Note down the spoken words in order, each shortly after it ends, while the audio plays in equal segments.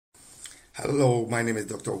Hello, my name is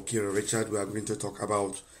Dr. Ukiri Richard. We are going to talk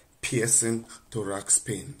about piercing thorax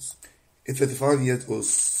pains. A 35-year-old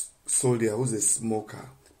soldier who is a smoker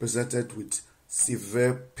presented with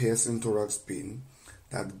severe piercing thorax pain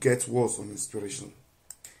that gets worse on inspiration.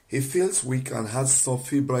 He feels weak and has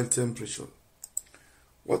subfebrile temperature.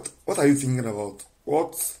 What are you thinking about?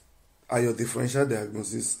 What are your differential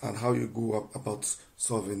diagnoses and how you go about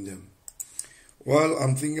solving them? Well,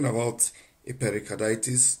 I'm thinking about a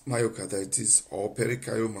pericarditis, myocarditis, or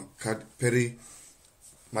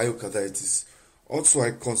perimyocarditis. Also,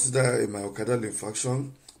 I consider a myocardial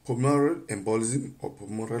infarction, pulmonary embolism, or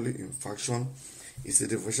pulmonary infarction is a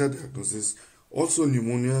differential diagnosis. Also,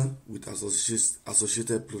 pneumonia with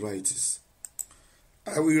associated pleuritis.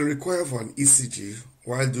 I will require for an ECG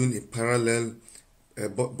while doing a parallel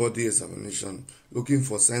body examination, looking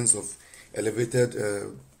for signs of elevated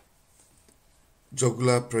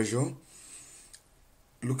jugular pressure,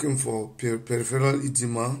 looking for peripheral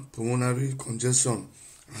edema, pulmonary congestion,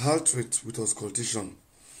 heart rate with auscultation.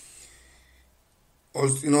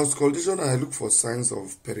 In auscultation, I look for signs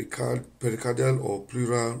of pericardial or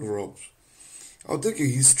pleural rupture. I'll take a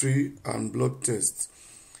history and blood test.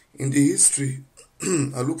 In the history,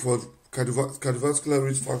 I look for cardiovascular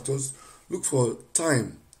risk factors, look for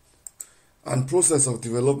time and process of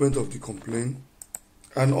development of the complaint,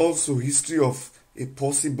 and also history of a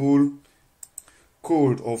possible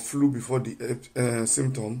cold or flu before the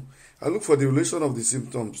symptom. I look for the relation of the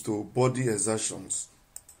symptoms to body exertions.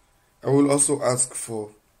 I will also ask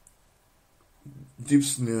for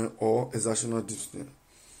dyspnea or exertional dyspnea.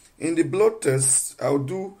 In the blood tests, I'll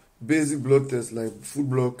do basic blood tests like full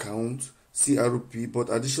blood count, CRP,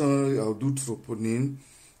 but additionally I'll do troponin,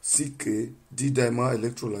 CK, D-dimer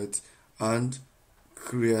electrolyte, and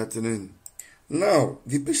creatinine. Now,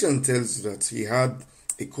 the patient tells you that he had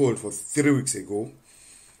a cold for 3 weeks ago,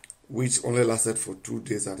 which only lasted for 2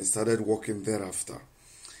 days, and he started walking thereafter.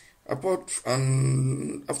 After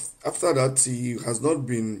that, he has not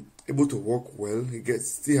been able to walk well. He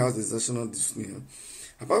still has exertional dyspnea.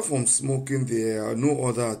 Apart from smoking, there are no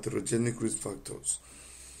other atherogenic risk factors.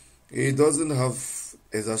 He doesn't have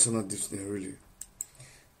exertional dyspnea really.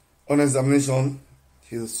 On examination,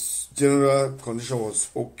 his general condition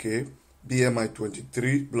was okay. BMI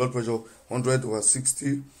 23, blood pressure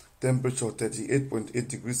 100/60, temperature 38.8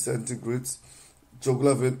 degrees centigrade,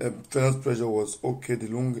 jugular venous pressure was okay, the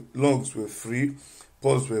lungs were free,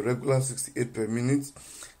 pulse were regular 68 per minute.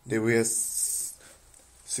 There were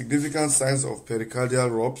significant signs of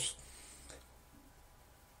pericardial rupture,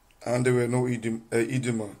 and there were no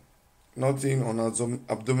edema, nothing on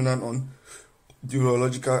abdominal on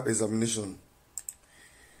urological examination.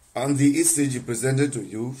 And the ECG presented to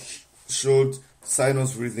you showed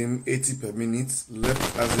sinus rhythm 80 per minute,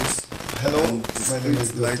 left axis. Hello, and my name is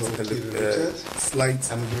slight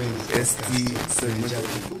ST segment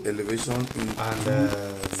of elevation in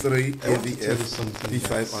 3 AVF,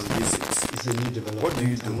 D5 and D6. It's a new development. What do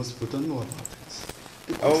you do? Most people don't know about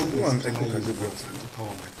it. I will do an echocardiography.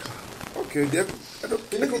 Okay, the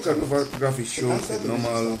echocardiography shows a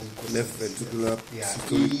normal left ventricular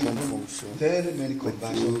systolic pump function. Very many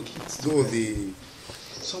conversion kits. Though the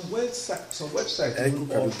some websites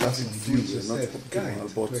echocardiographic views are not optimal,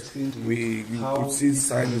 but you could see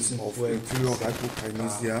signs of inferior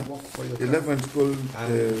hypokinesia. The left ventricle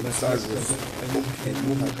size was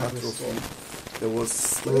hypertrophy. There was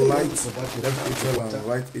slight left atrial and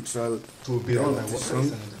right atrial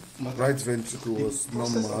dilatation. Right ventricle was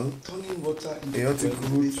normal. Aortic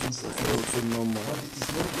root was also normal.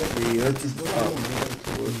 The aortic valve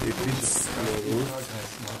was a bit closed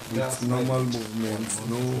with normal movement,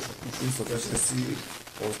 no insufficiency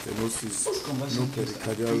or stenosis, no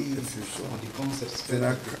pericardial effusion.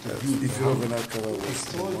 Inferior venous cava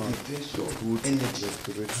was normal, good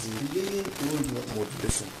respiratory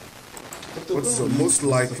modulation. What is the most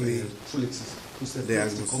likely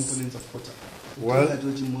diagnosis? Well,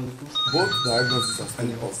 both diagnoses are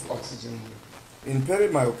still possible. In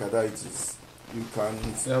perimyocarditis, you can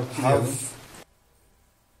have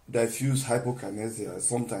diffuse hypokinesia,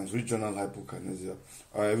 sometimes regional hypokinesia,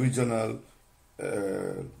 or regional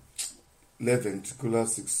left ventricular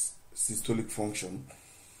systolic function.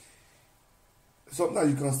 Sometimes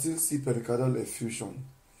you can still see pericardial effusion.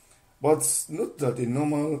 But note that a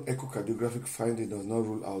normal echocardiographic finding does not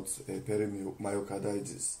rule out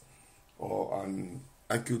perimyocarditis or an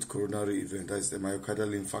acute coronary event, that is a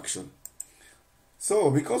myocardial infarction.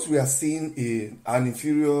 So, because we are seeing an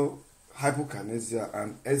inferior hypokinesia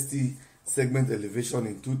and ST segment elevation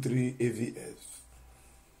in 2-3 AVF,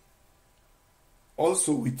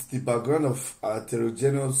 also with the background of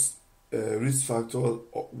heterogeneous risk factor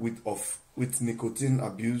with nicotine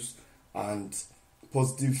abuse and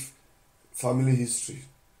positive family history,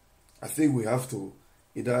 I think we have to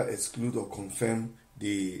either exclude or confirm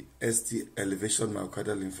the ST elevation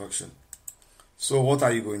myocardial infarction. So what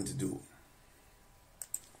are you going to do?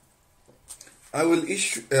 I will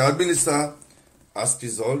administer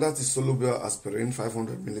Aspizole, that is soluble aspirin,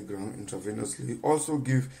 500 milligram intravenously. Also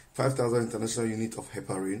give 5,000 international units of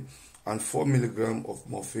heparin and 4 milligram of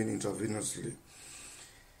morphine intravenously.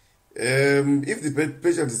 If the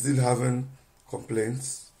patient is still having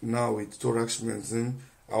complaints now with thorax medicine,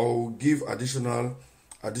 I will give additionally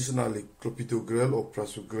clopidogrel or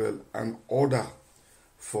prasugrel and order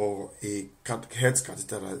for a cardiac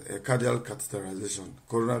catheterization,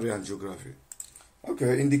 coronary angiography.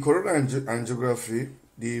 Okay, in the coronary angiography,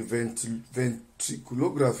 the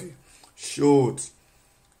ventriculography showed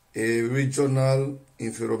a regional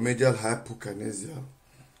inferomedial hypokinesia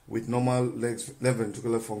with normal left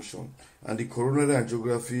ventricular function, and the coronary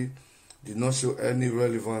angiography did not show any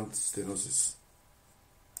relevant stenosis.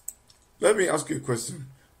 Let me ask you a question.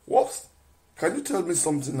 Can you tell me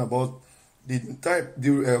something about the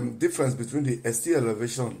difference between the ST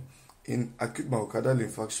elevation in acute myocardial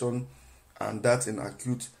infarction and that in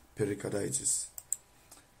acute pericarditis?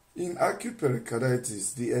 In acute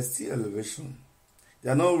pericarditis, the ST elevation,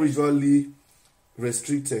 they are not usually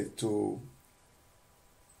restricted to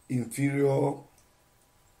inferior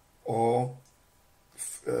or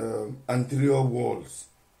anterior walls.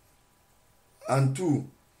 And two,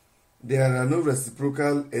 there are no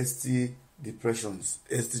reciprocal ST depressions,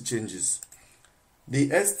 ST changes. The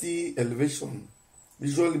ST elevation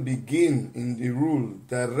usually begin in the rule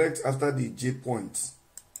direct after the J point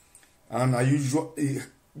and are usually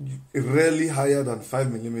rarely higher than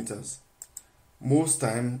 5 millimeters. Most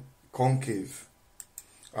time concave,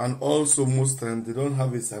 and also most time they don't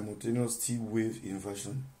have a simultaneous T wave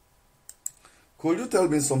inversion. Could you tell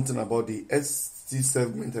me something about the ST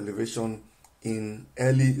segment elevation in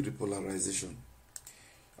early repolarization?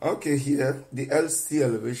 Okay, here the ST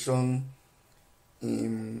elevation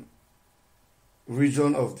in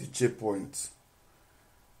region of the J point.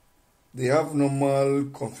 They have normal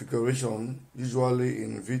configuration, usually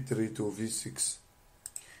in V3 to V6.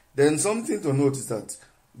 Then something to note is that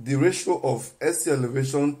the ratio of ST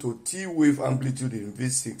elevation to T wave amplitude in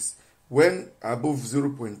V6, when above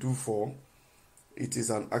 0.24, it is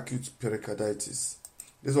an acute pericarditis.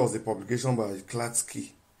 This was a publication by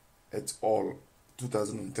Klatsky et al.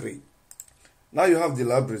 2003. Now you have the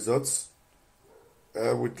lab results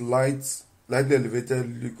with lightly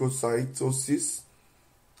elevated leukocytosis,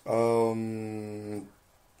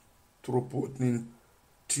 troponin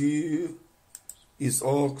T is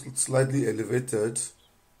all slightly elevated,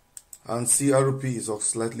 and CRP is all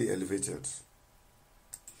slightly elevated.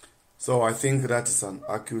 So I think that is an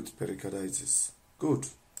acute pericarditis. Good.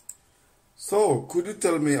 So could you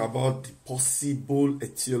tell me about the possible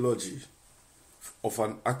etiology of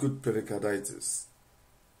an acute pericarditis?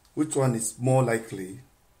 Which one is more likely,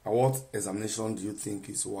 and what examination do you think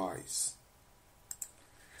is wise?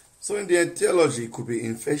 So in the etiology, it could be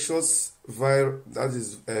infectious,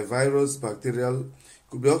 virus, bacterial,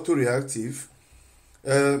 could be autoreactive.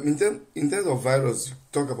 In terms of virus, you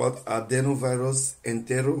talk about adenovirus,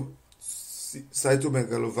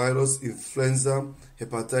 cytomegalovirus, influenza,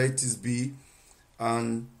 hepatitis B,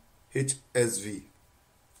 and HSV,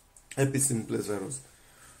 herpes simplex virus.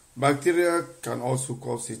 Bacteria can also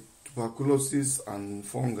cause it, tuberculosis and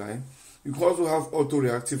fungi. You can also have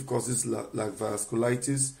autoreactive causes like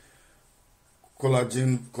vasculitis,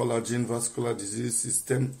 collagen vascular disease,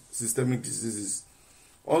 systemic diseases.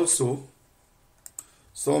 Also,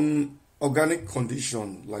 some organic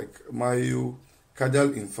condition like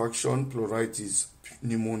myocardial infarction, pleuritis,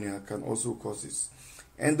 pneumonia can also cause this.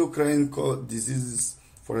 Endocrine diseases,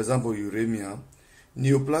 for example, uremia,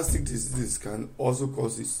 neoplastic diseases can also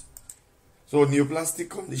cause this. So neoplastic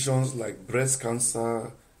conditions like breast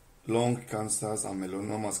cancer, lung cancers, and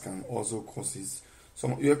melanomas can also cause this.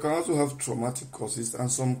 You can also have traumatic causes, and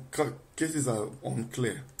some cases are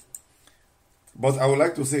unclear. But I would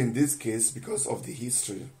like to say in this case, because of the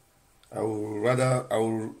history,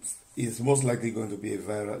 it's most likely going to be the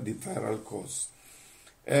viral cause.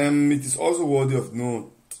 It is also worthy of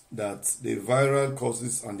note that the viral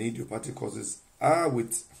causes and the idiopathic causes are,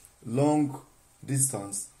 with long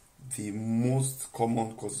distance, the most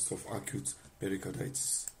common causes of acute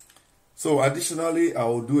pericarditis. So additionally, I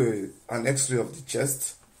will do an X-ray of the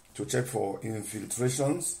chest to check for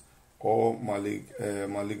infiltrations or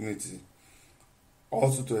malignity.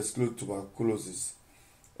 Also to exclude tuberculosis.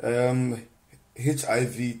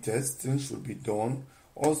 HIV testing should be done.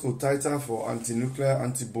 Also titer for anti-nuclear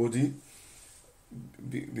antibody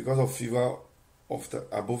because of fever of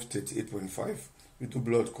above 38.5. We do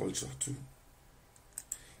blood culture too.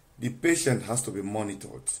 The patient has to be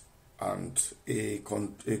monitored and a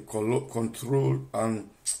control and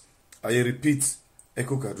a repeat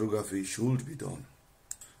echocardiography should be done.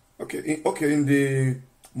 In the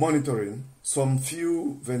monitoring, some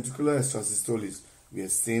few ventricular extrasystoles were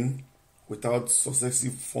seen without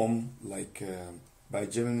successive form like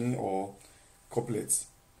bigeminy or couplets.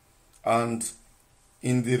 And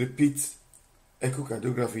in the repeat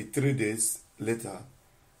echocardiography 3 days later,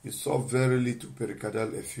 you saw very little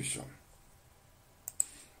pericardial effusion.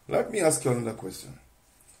 Let me ask you another question.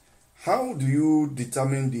 How do you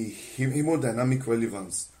determine the hemodynamic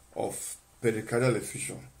relevance of pericardial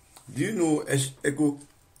effusion? Do you know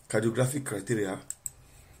echocardiographic criteria?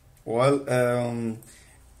 Well,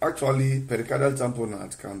 actually, pericardial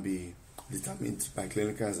tamponade can be determined by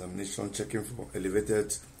clinical examination, checking for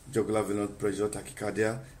elevated jugular venous pressure,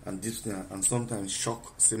 tachycardia, and dyspnea, and sometimes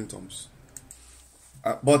shock symptoms.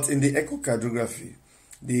 But in the echocardiography,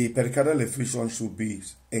 the pericardial effusion should be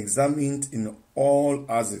examined in all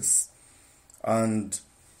axes, and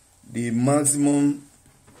the maximum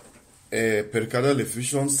pericardial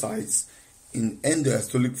effusion sites in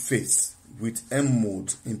endodiastolic phase with M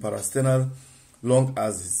mode in parasternal long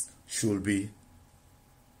axis should be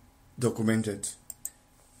documented.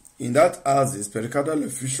 In that axis, pericardial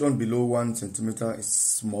effusion below 1 centimeter is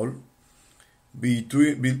small,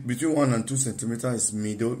 between 1 and 2 centimeters is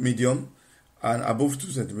medium, and above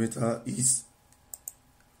 2 centimeters is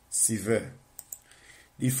severe.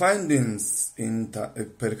 The findings in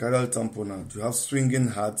pericardial tamponade, you have swinging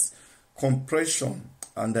hearts, compression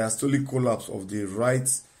and diastolic collapse of the right,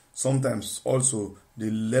 sometimes also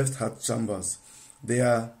the left heart chambers. There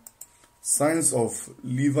are signs of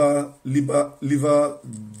liver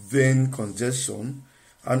vein congestion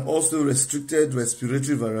and also restricted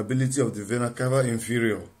respiratory variability of the vena cava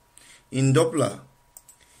inferior. In Doppler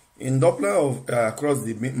of across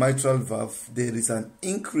the mitral valve, there is an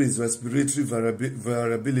increased respiratory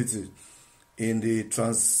variability in the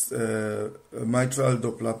transmitral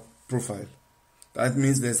Doppler profile. That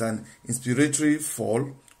means there's an inspiratory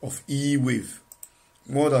fall of E wave,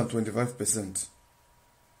 more than 25%.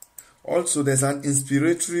 Also, there's an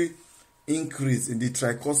inspiratory increase in the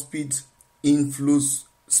tricuspid inflow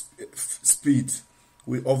speed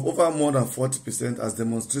of over more than 40%, as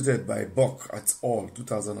demonstrated by Bock et al.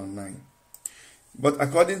 2009. But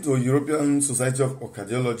according to European Society of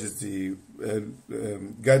Cardiology, the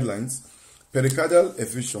guidelines, pericardial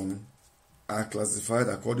effusion are classified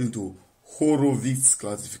according to Horowitz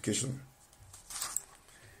classification.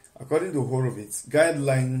 According to Horowitz,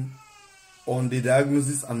 guideline on the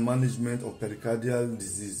diagnosis and management of pericardial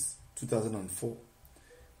disease, 2004.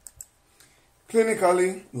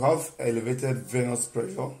 Clinically, you have elevated venous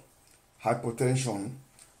pressure, hypotension,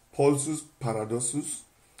 pulsus paradoxus,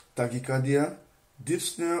 tachycardia,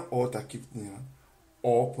 dyspnea or tachypnea,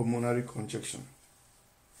 or pulmonary congestion.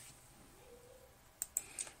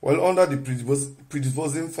 Well, under the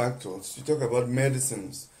predisposing factors, you talk about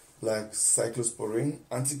medicines like cyclosporine,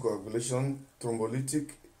 anticoagulation,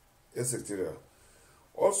 thrombolytic, etc.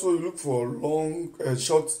 Also, you look for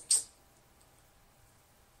short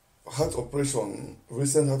heart operation,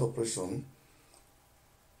 recent heart operation,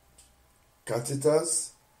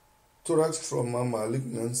 catheters, thorax trauma,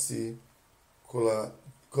 malignancy,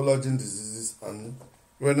 collagen diseases, and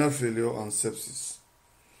renal failure and sepsis.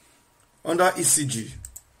 Under ECG,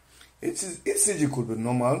 ECG could be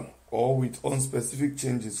normal or with unspecific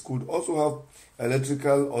changes, could also have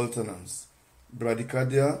electrical alternance,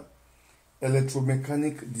 bradycardia.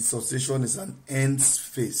 Electromechanic dissociation is an end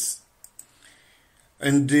phase.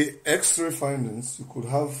 And the X-ray findings, you could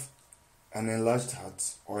have an enlarged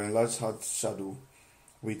heart or enlarged heart shadow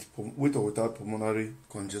with or without pulmonary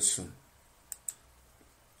congestion.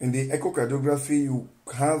 In the echocardiography, you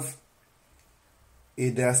have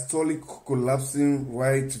a diastolic collapsing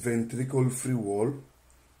right ventricle free wall,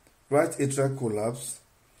 right atrial collapse,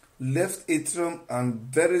 left atrium,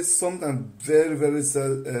 and sometimes very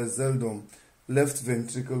seldom left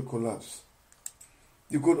ventricle collapse.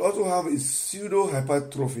 You could also have a pseudo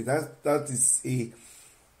hypertrophy. That is a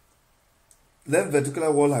left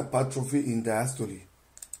ventricular wall hypertrophy in diastole.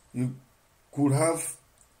 You could have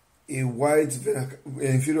a wide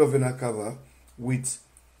inferior vena cava with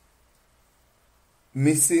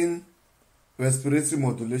missing respiratory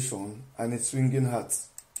modulation and a swinging heart.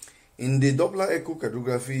 In the Doppler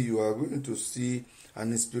echocardiography, you are going to see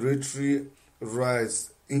an inspiratory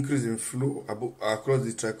increase in flow across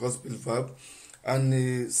the tricuspid valve, and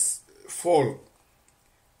a fall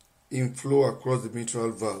inflow across the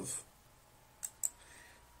mitral valve.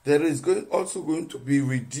 There is also going to be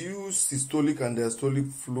reduced systolic and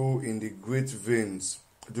diastolic flow in the great veins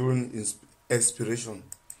during expiration,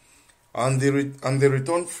 and the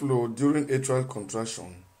return flow during atrial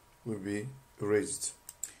contraction will be raised.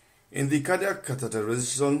 In the cardiac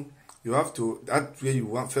catheterization, you have to, that's where you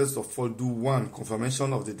want first of all do one,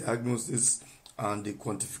 confirmation of the diagnosis and the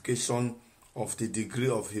quantification of the degree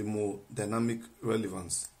of hemodynamic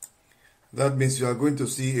relevance. That means you are going to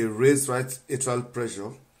see a raised right atrial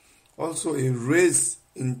pressure, also a raised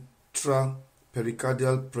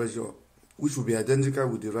intrapericardial pressure, which will be identical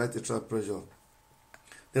with the right atrial pressure.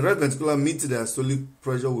 The right ventricular mid-diastolic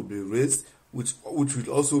pressure will be raised, which will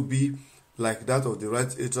also be like that of the right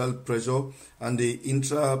atrial pressure, and the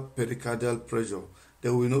intrapericardial pressure.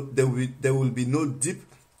 There will be no deep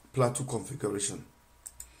plateau configuration.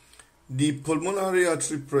 The pulmonary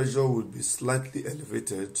artery pressure will be slightly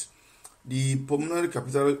elevated. The pulmonary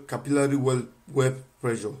capillary web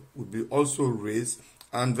pressure will be also raised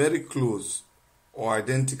and very close or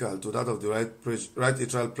identical to that of the right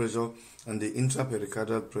atrial pressure and the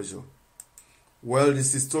intrapericardial pressure. While the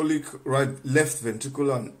systolic left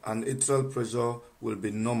ventricular and atrial pressure will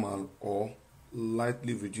be normal or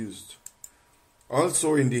lightly reduced.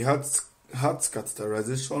 Also in the heart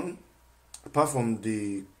catheterization, apart from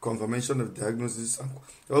the confirmation of diagnosis,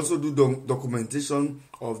 they also do documentation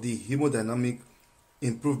of the hemodynamic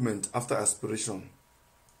improvement after aspiration.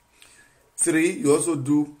 3, you also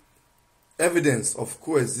do evidence of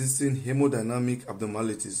coexisting hemodynamic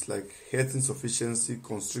abnormalities like heart insufficiency,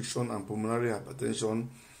 constriction, and pulmonary hypertension.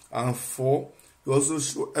 And 4, you also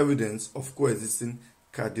show evidence of coexisting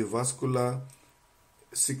cardiovascular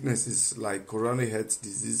sicknesses like coronary heart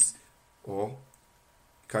disease or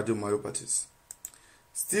cardiomyopathies.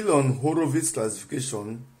 Still on Horowitz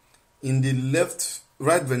classification, in the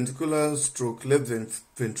right ventricular stroke left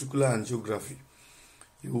ventricular angiography,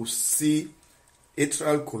 you will see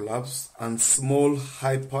atrial collapse and small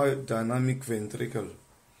hyperdynamic ventricle.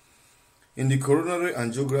 In the coronary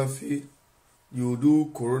angiography, you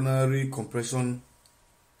do coronary compression.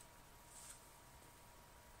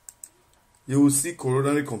 You will see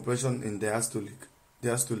coronary compression in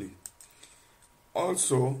diastole.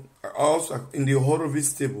 Also in the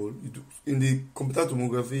Horowitz table, in the computer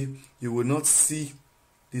tomography, you will not see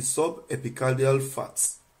the subepicardial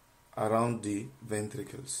fats around the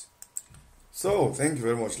ventricles. So, thank you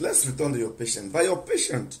very much. Let's return to your patient. By your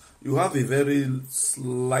patient, you have a very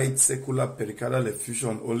slight secular pericardial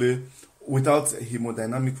effusion only without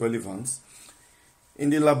hemodynamic relevance. In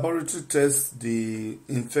the laboratory test, the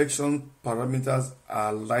infection parameters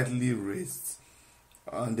are lightly raised,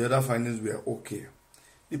 and the other findings were okay.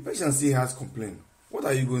 The patient still has complaint. What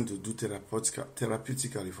are you going to do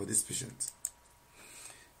therapeutically for this patient?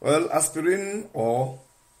 Well, aspirin or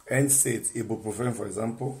NSAID, ibuprofen, for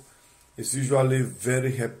example, is usually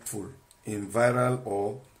very helpful in viral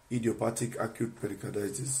or idiopathic acute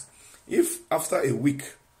pericarditis. If after a week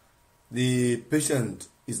the patient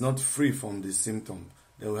is not free from the symptom,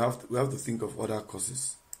 then we have to think of other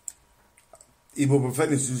causes.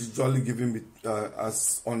 Ibuprofen is usually given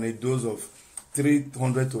as on a dose of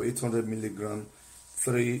 300 to 800 milligram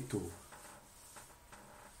 3 to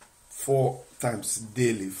 4 times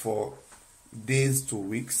daily for days to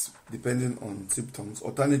weeks, depending on symptoms.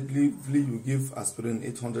 Alternatively, you give aspirin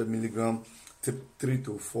 800 milligram 3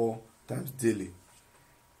 to 4 times daily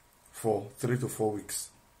for 3 to 4 weeks.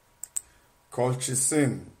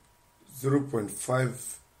 Colchicine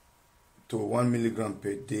 0.5 to 1 milligram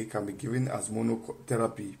per day can be given as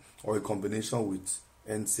monotherapy or a combination with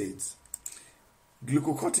NSAIDs.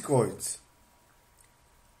 Glucocorticoids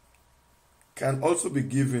can also be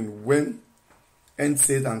given when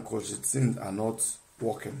NSAID and colchicine are not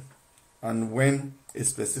working and when a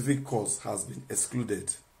specific cause has been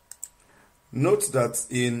excluded. Note that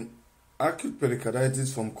in acute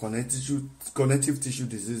pericarditis from connective tissue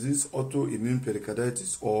diseases, autoimmune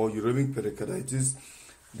pericarditis, or uremic pericarditis,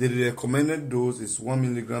 the recommended dose is 1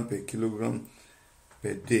 milligram per kilogram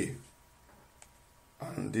per day,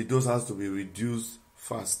 and the dose has to be reduced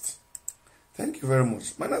fast. Thank you very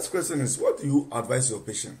much. My next question is, what do you advise your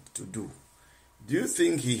patient to do? Do you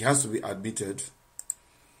think he has to be admitted?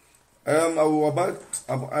 I will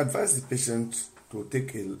advise the patient to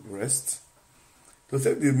take a rest, to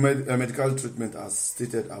take the medical treatment as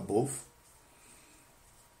stated above.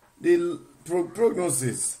 The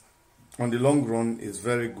prognosis on the long run is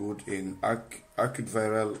very good in acute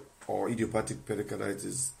viral or idiopathic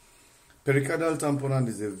pericarditis. Pericardial tamponade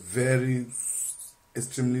is a very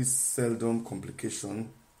extremely seldom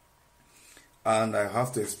complication, and I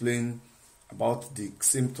have to explain about the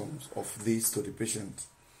symptoms of this to the patient.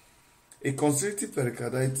 A constrictive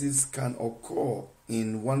pericarditis can occur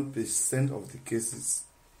in 1% of the cases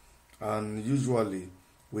and usually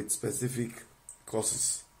with specific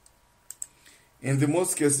causes. In the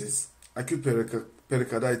most cases, acute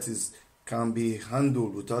pericarditis can be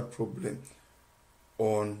handled without problem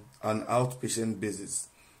on an outpatient basis.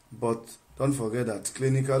 But don't forget that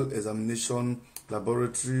clinical examination,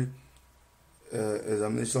 laboratory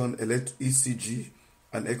examination, ECG,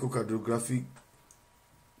 and echocardiography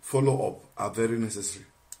follow-up are very necessary.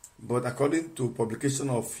 But according to publication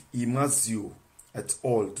of Imazio et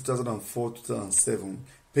al. 2004-2007,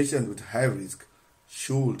 patients with high risk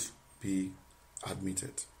should be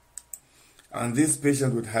admitted. And these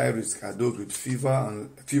patients with high risk are those with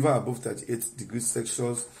fever above 38 degrees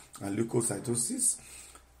Celsius and leukocytosis,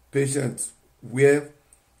 patients where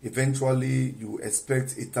eventually you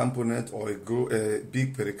expect a tamponade or a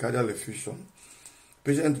big pericardial effusion,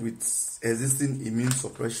 patients with existing immune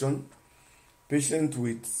suppression, patients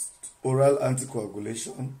with oral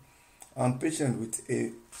anticoagulation, and patients with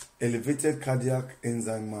elevated cardiac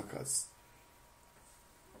enzyme markers.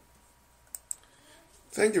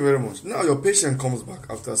 Thank you very much. Now your patient comes back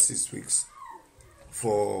after 6 weeks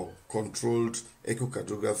for controlled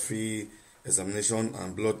echocardiography, examination,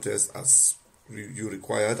 and blood tests as you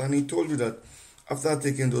required, and he told you that after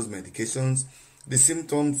taking those medications, the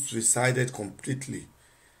symptoms receded completely,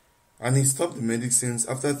 and he stopped the medicines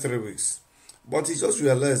after 3 weeks. But he just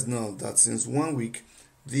realized now that since 1 week,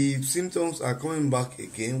 the symptoms are coming back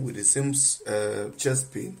again with the same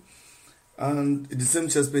chest pain, and the same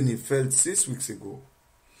chest pain he felt 6 weeks ago.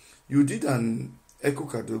 You did an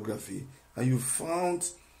echocardiography and you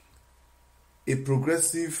found a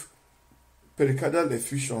progressive pericardial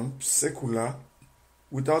effusion, secular,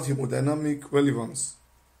 without hemodynamic relevance.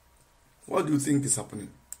 What do you think is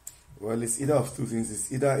happening? Well, it's either of two things. It's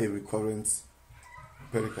either a recurrent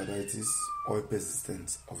pericarditis or a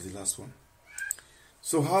persistence of the last one.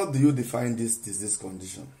 So how do you define this disease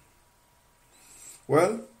condition?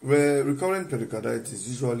 Well, recurrent pericarditis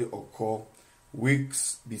usually occur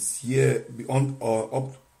weeks, this year, beyond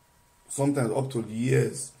or sometimes up to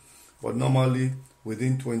years, but normally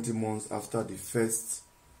within 20 months after the first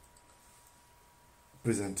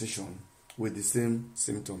presentation with the same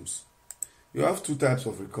symptoms. You have two types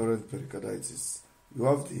of recurrent pericarditis. You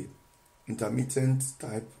have the intermittent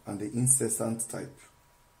type and the incessant type.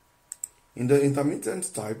 In the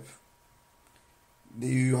intermittent type,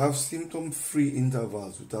 you have symptom-free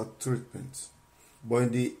intervals without treatment. But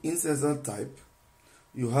in the incessant type,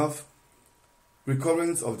 you have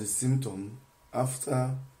recurrence of the symptom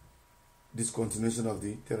after discontinuation of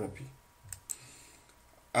the therapy.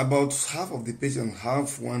 About half of the patients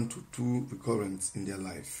have 1 to 2 recurrences in their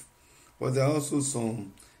life. But there are also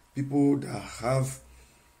some people that have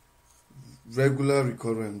regular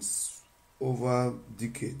recurrence over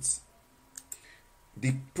decades.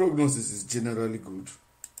 The prognosis is generally good.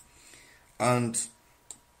 And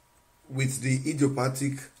with the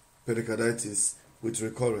idiopathic pericarditis with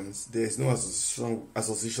recurrence, there is no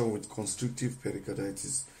association with constrictive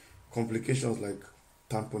pericarditis. Complications like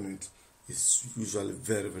tamponade is usually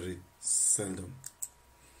very, very seldom.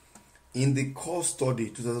 In the core study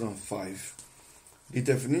 2005, the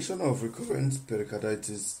definition of recurrent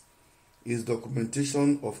pericarditis is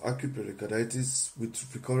documentation of acute pericarditis with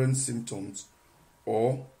recurrent symptoms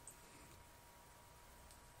or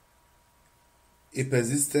a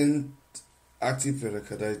persistent active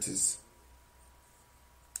pericarditis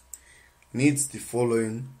needs the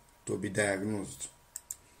following to be diagnosed.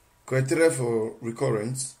 Criteria for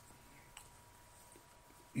recurrence: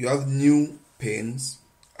 you have new pains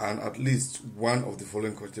and at least one of the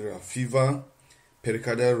following criteria: fever,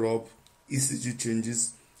 pericardial rub, ECG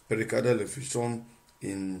changes, pericardial effusion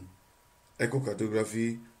in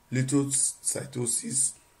echocardiography,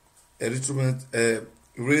 leukocytosis,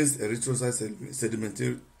 raised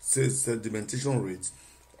erythrocyte sedimentation rate,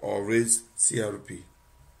 or raised CRP.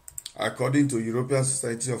 According to European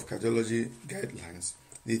Society of Cardiology guidelines,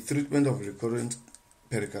 the treatment of recurrent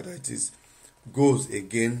pericarditis goes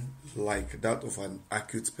again like that of an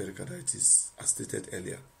acute pericarditis, as stated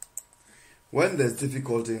earlier. When there's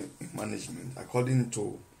difficulty in management, according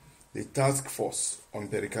to the Task Force on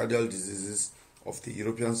Pericardial Diseases of the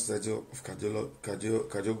European Society of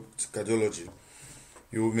Cardiology,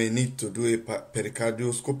 you may need to do a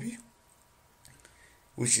pericardioscopy,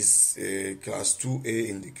 which is a class 2A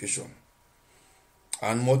indication,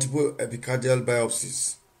 and multiple epicardial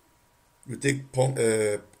biopsies. You take pump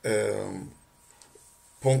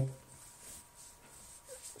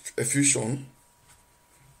effusion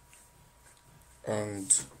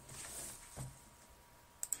and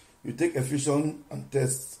You take effusion and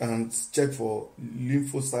test and check for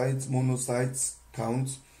lymphocytes, monocytes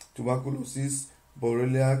count, tuberculosis,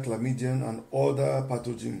 Borrelia, chlamydia, and other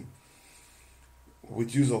pathogens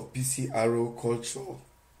with use of PCR culture.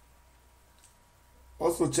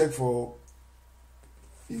 Also check for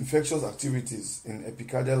infectious activities in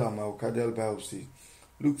epicardial and myocardial biopsy.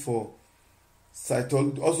 Look for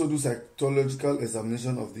also do cytological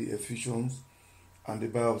examination of the effusions and the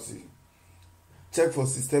biopsy. Check for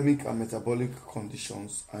systemic and metabolic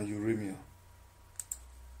conditions and uremia.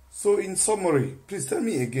 So in summary, please tell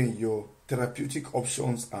me again your therapeutic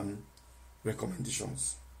options and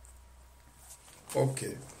recommendations.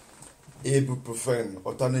 Okay. Ibuprofen,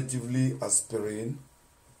 alternatively aspirin,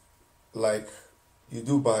 like you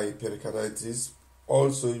do by pericarditis.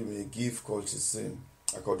 Also, you may give colchicine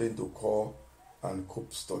according to CORE and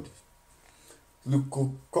COPE study.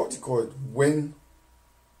 Glucocorticoid, when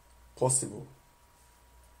possible,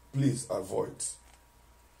 please avoid,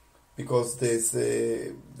 because there's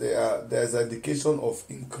an indication of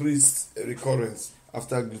increased recurrence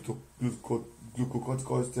after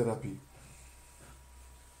glucocorticoid therapy.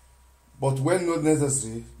 But when not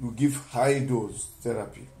necessary, you give high dose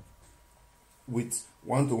therapy with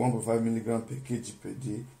 1 to 1.5 milligram per kg per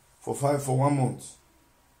day for 1 month.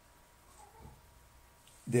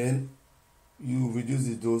 Then you reduce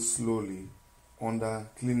the dose slowly under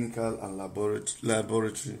clinical and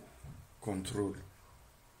laboratory control.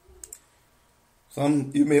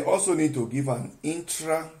 You may also need to give an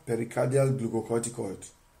intra-pericardial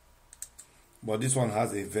glucocorticoid, but this one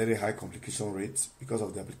has a very high complication rate because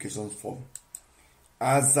of the application form.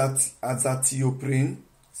 Azathioprine,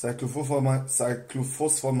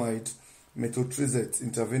 cyclophosphamide, methotrexate,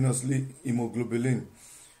 intravenously immunoglobulin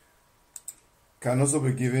can also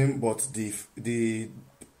be given, but the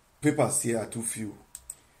papers here are too few.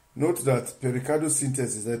 Note that pericardial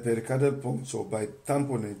synthesis, the pericardial puncture by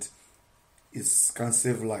tamponade, can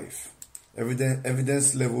save life.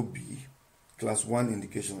 Evidence level B, class 1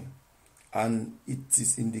 indication, and it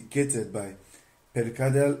is indicated by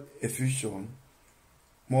pericardial effusion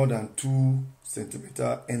more than 2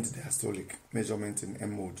 cm end diastolic measurement in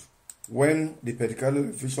M mode. When the pericardial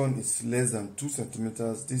effusion is less than 2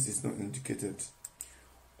 cm, this is not indicated,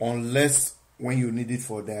 unless when you need it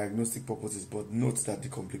for diagnostic purposes, but note that the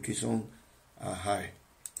complications are high.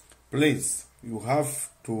 Please, you have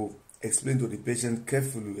to explain to the patient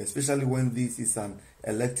carefully, especially when this is an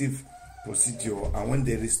elective procedure and when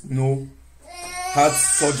there is no heart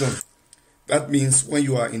surgeon. That means when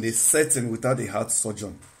you are in a setting without a heart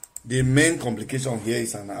surgeon. The main complication here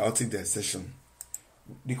is an aortic dissection.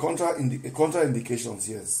 The contraindications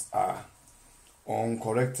here are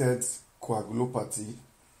uncorrected coagulopathy,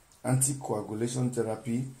 anticoagulation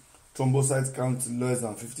therapy, thrombocyte count less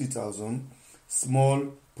than 50,000,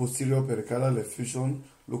 small posterior pericardial effusion,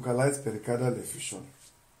 localized pericardial effusion.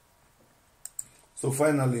 So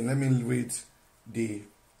finally, let me read the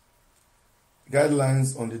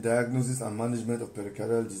guidelines on the diagnosis and management of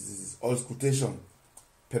pericardial diseases. Auscultation,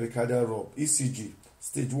 pericardial rub, ECG,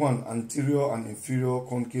 stage 1, anterior and inferior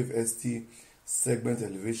concave ST segment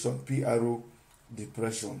elevation, PRO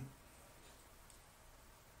depression.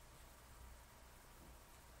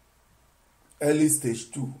 Early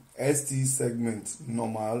stage 2, ST segment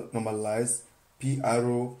normalized,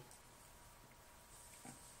 PRO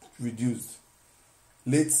reduced.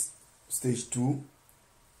 Late stage 2,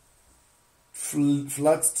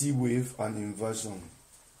 flat T wave and inversion.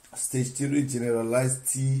 Stage 3, generalized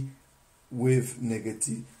T wave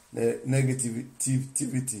negativity.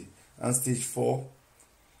 And stage 4,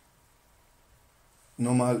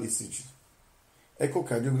 normal ECG.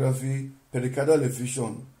 Echocardiography, pericardial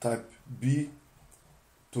effusion type B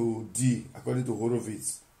to D according to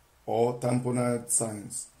Horowitz, or tamponade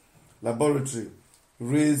signs. Laboratory,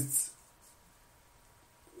 raised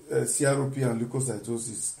CRP and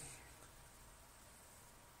leukocytosis.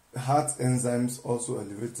 Heart enzymes also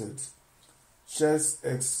elevated. Chest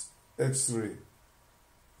X-ray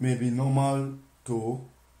may be normal to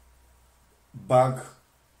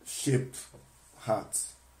bag-shaped heart.